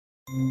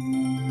This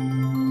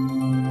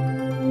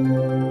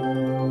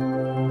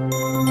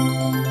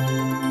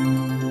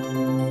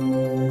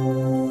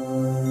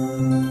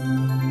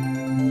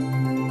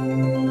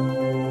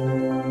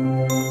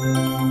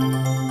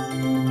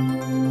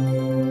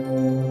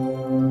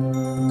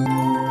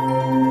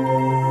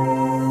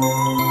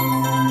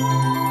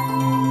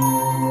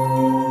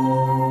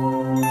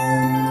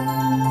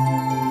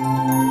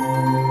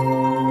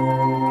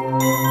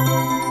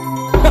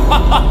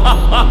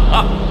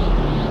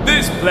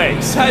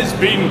place has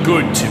been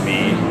good to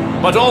me,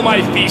 but all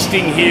my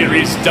feasting here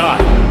is done.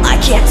 I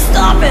can't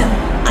stop him!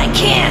 I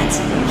can't!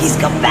 He's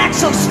come back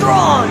so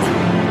strong!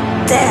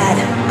 Dad,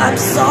 I'm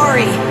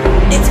sorry.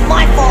 It's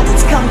my fault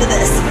it's come to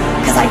this,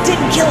 because I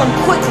didn't kill him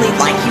quickly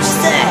like you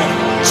said.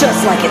 Just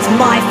like it's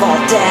my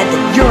fault, Dad,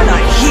 that you're not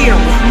here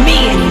with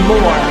me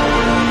anymore.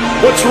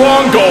 What's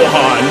wrong,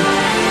 Gohan?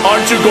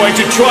 Aren't you going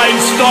to try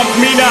and stop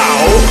me now?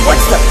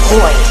 What's the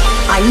point?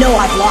 I know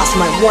I've lost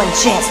my one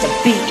chance to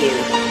beat you.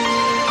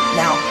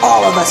 Now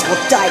all of us will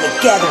die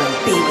together and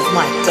be with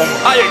my dad.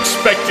 I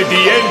expected the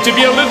end to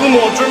be a little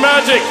more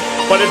dramatic,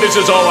 but if this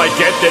is all I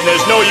get, then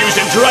there's no use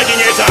in dragging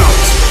it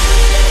out.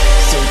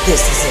 So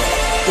this is it.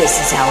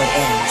 This is how it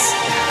ends.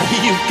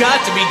 You've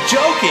got to be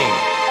joking.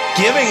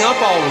 Giving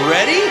up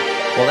already?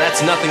 Well,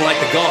 that's nothing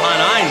like the Gohan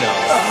I know.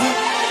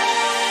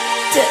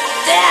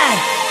 Dad,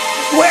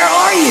 where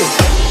are you?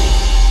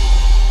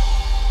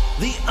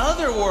 The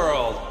other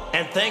world.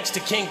 And thanks to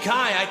King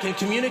Kai, I can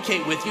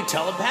communicate with you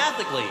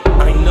telepathically.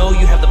 I know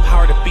you have the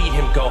power to beat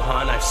him,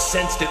 Gohan. I've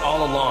sensed it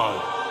all along.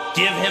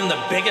 Give him the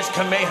biggest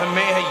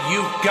Kamehameha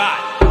you've got.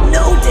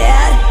 No,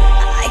 Dad.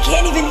 I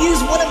can't even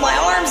use one of my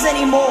arms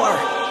anymore.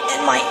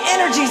 And my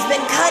energy's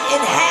been cut in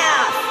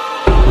half.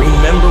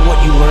 Remember what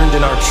you learned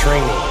in our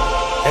training.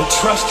 And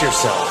trust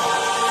yourself.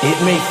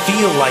 It may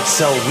feel like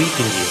Cell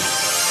weakened you.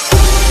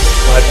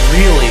 But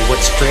really,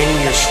 what's draining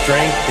your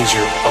strength is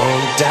your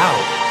own doubt.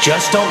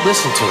 Just don't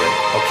listen to it,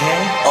 okay?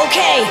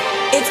 Okay,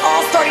 it's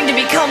all starting to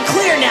become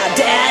clear now,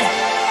 Dad.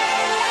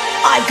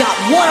 I've got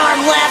one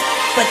arm left,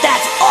 but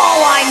that's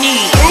all I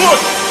need. Look!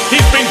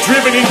 He's been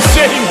driven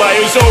insane by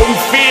his own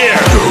fear!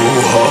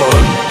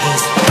 Gohan!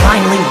 He's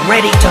finally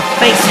ready to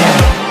face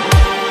him.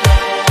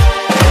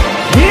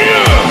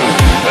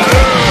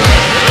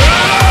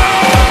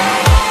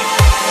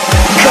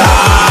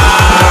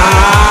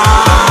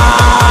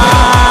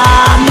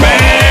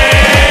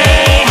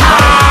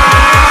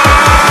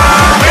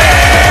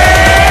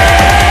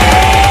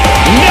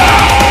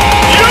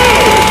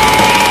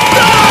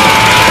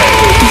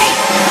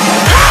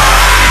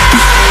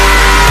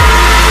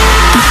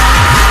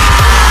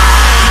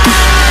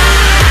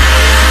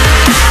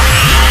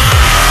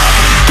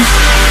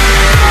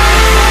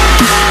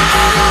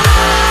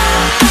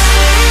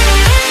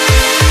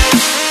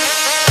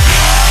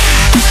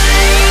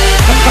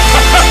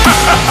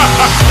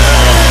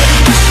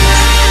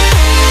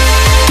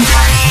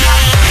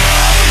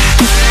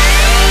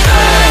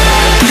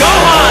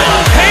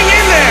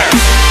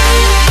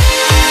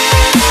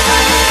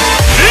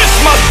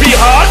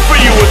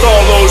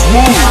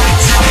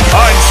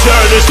 I'm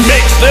sure this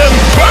makes them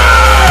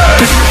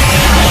burn!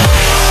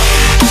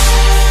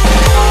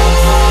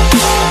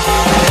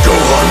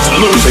 Gohan's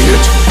losing it.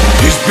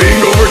 He's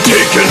being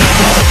overtaken.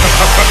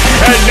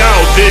 And now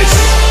this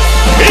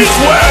is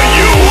where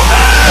you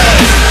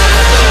end!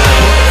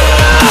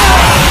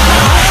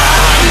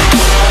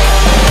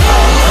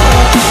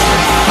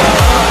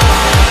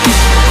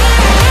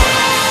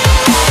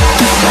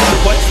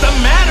 What's the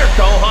matter,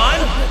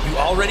 Gohan? You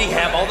already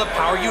have all the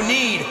power you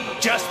need.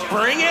 Just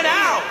bring it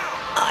out!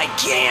 I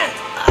can't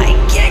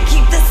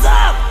keep this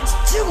up! It's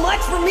too much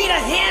for me to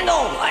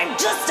handle! I'm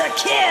just a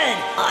kid!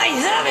 I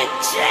haven't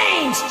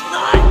changed!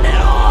 Not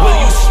at all! Will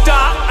you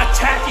stop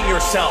attacking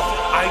yourself?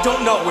 I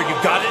don't know where you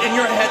got it in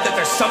your head that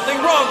there's something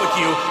wrong with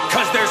you,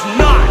 cause there's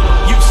not!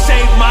 You've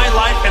saved my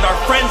life and our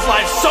friends'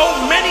 lives so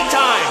many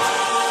times!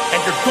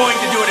 And you're going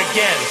to do it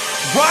again,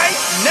 right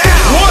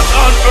now! What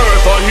on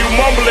earth are you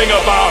mumbling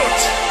about?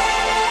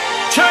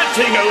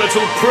 Chanting a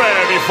little prayer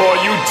before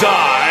you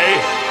die?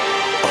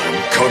 I'm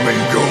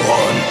coming,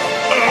 Gohan.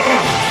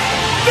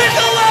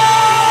 Piccolo!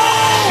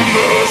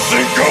 Mercy,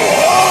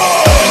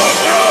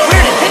 Gohan!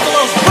 Where did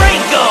Piccolo's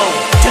brain go?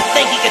 To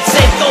think he could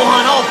save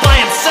Gohan all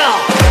by himself!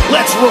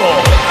 Let's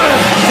roll!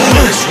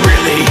 Foolish,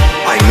 really?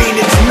 I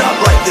mean, it's not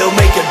like they'll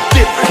make a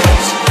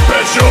difference.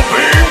 Special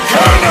beam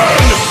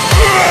cannon!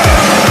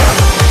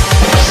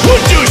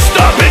 Would you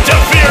stop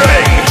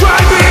interfering? Try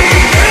me!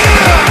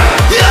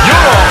 You're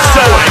all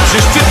so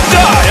anxious to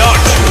die,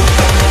 aren't you?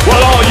 Well,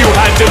 all you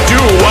had to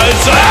do was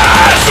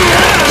ask!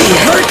 He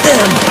hurt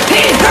them!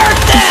 He hurt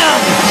them!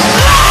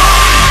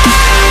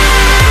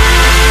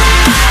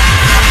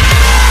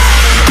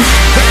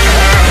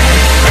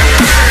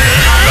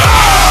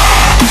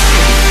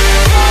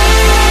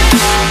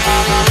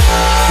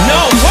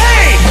 No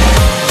way!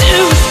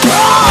 Too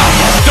strong!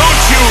 Don't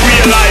you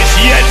realize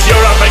yet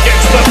you're up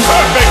against the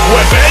perfect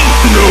weapon?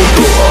 No,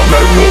 Gohan,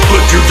 I won't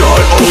let you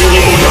die all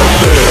alone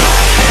out there.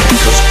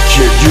 Because,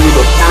 kid, you're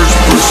the first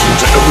person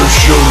to ever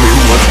show me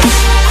what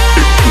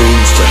it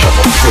means to have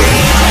a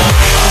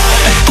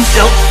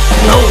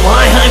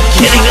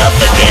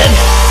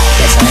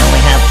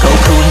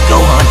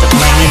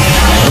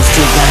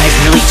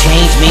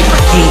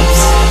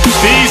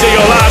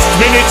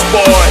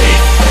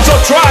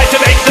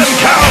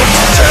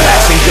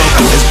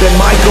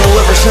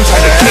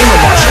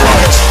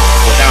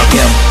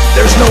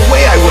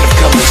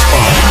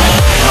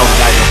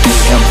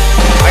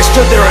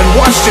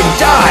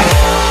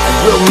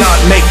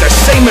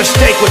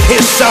with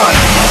his son.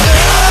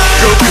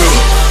 Goku,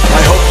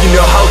 I hope you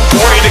know how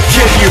great a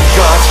kid you've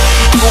got.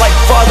 Like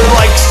father,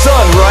 like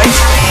son, right?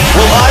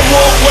 Well, I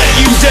won't let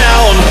you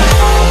down.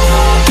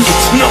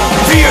 It's not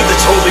fear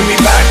that's holding me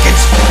back.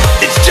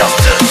 It's just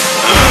a...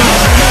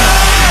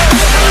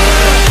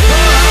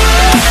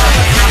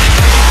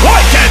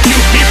 Why can't you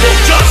people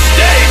just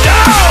stay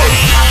down?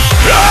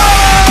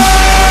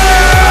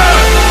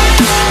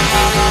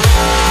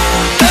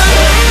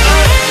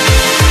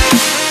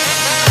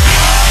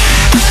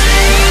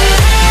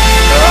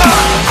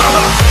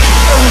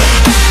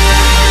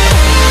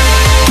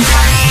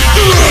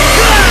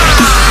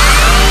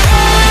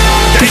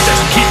 They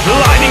just keep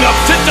lining up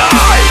to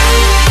die.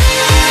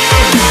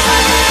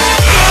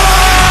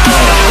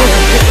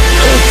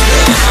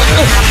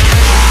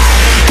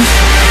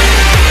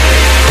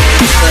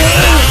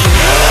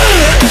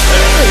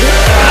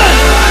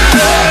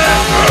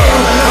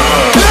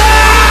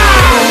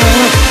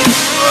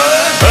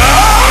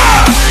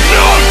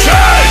 No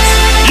chance!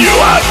 You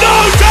have no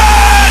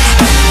chance!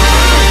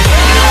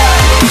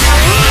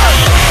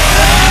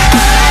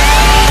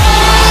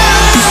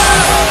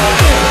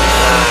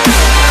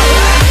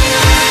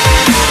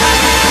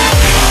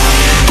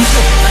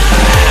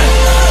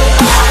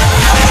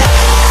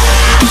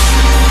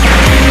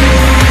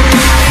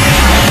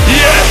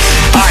 Yes,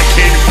 I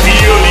can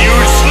feel you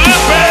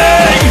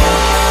slipping!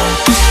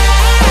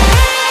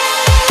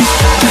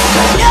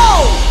 No!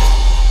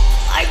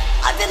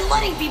 I've been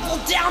letting people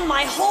down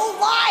my whole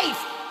life!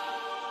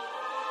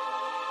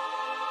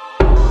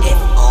 If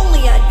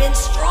only I'd been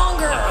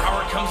stronger!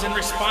 Power comes in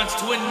response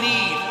to a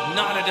need,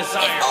 not a If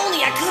desire.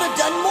 only I could have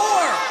done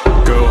more!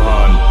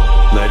 Gohan,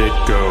 let it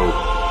go.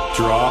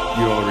 Drop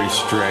your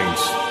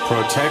restraints.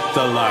 Protect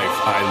the life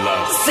I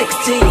love.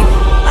 16!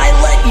 I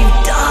let you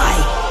die!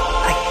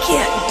 I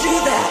can't do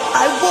that!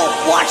 I won't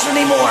watch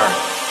anymore!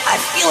 I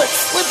feel it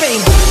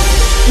slipping!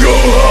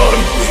 Gohan!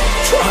 We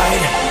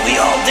tried. We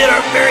all did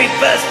our very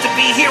best to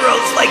be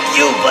heroes like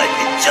you, but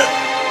it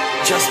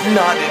Just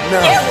not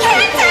enough. You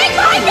can't take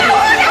my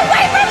Gohan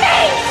away from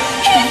me!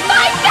 He's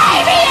my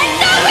baby and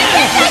no one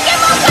can take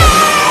him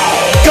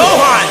away!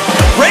 Gohan!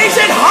 Raise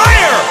it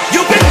higher!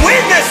 You can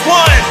win this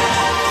one!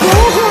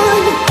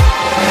 Gohan!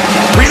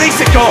 Release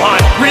it, Gohan!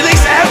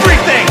 Release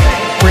everything!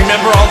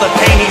 Remember all the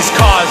pain he's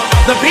caused,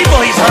 the people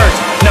he's hurt.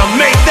 Now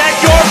make that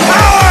your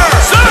power!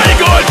 Say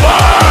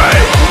goodbye!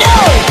 No!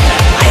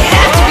 I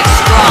have to be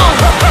strong!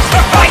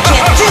 If I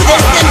can't do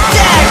this, then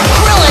Dad,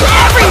 Krillin,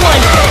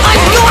 everyone!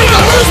 I'm going to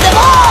lose them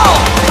all!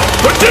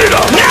 Vegeta!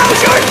 Now's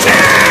your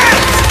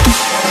chance!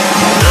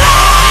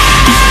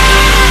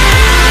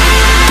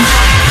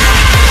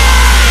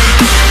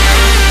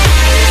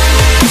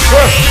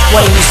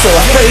 What are you so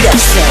afraid of,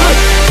 son?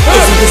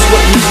 Isn't this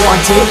what you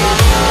wanted?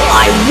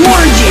 I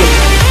warned you!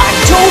 I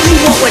told you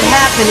what would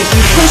happen if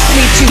you pushed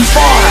me too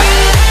far!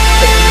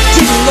 But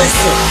you didn't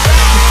listen.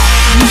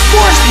 You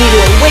forced me to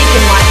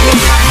awaken my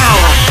hidden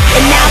power,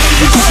 and now that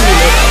you've seen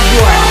it,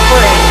 you're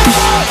afraid.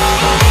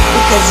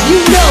 Because you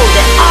know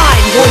that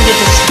I'm going to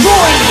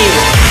destroy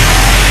you!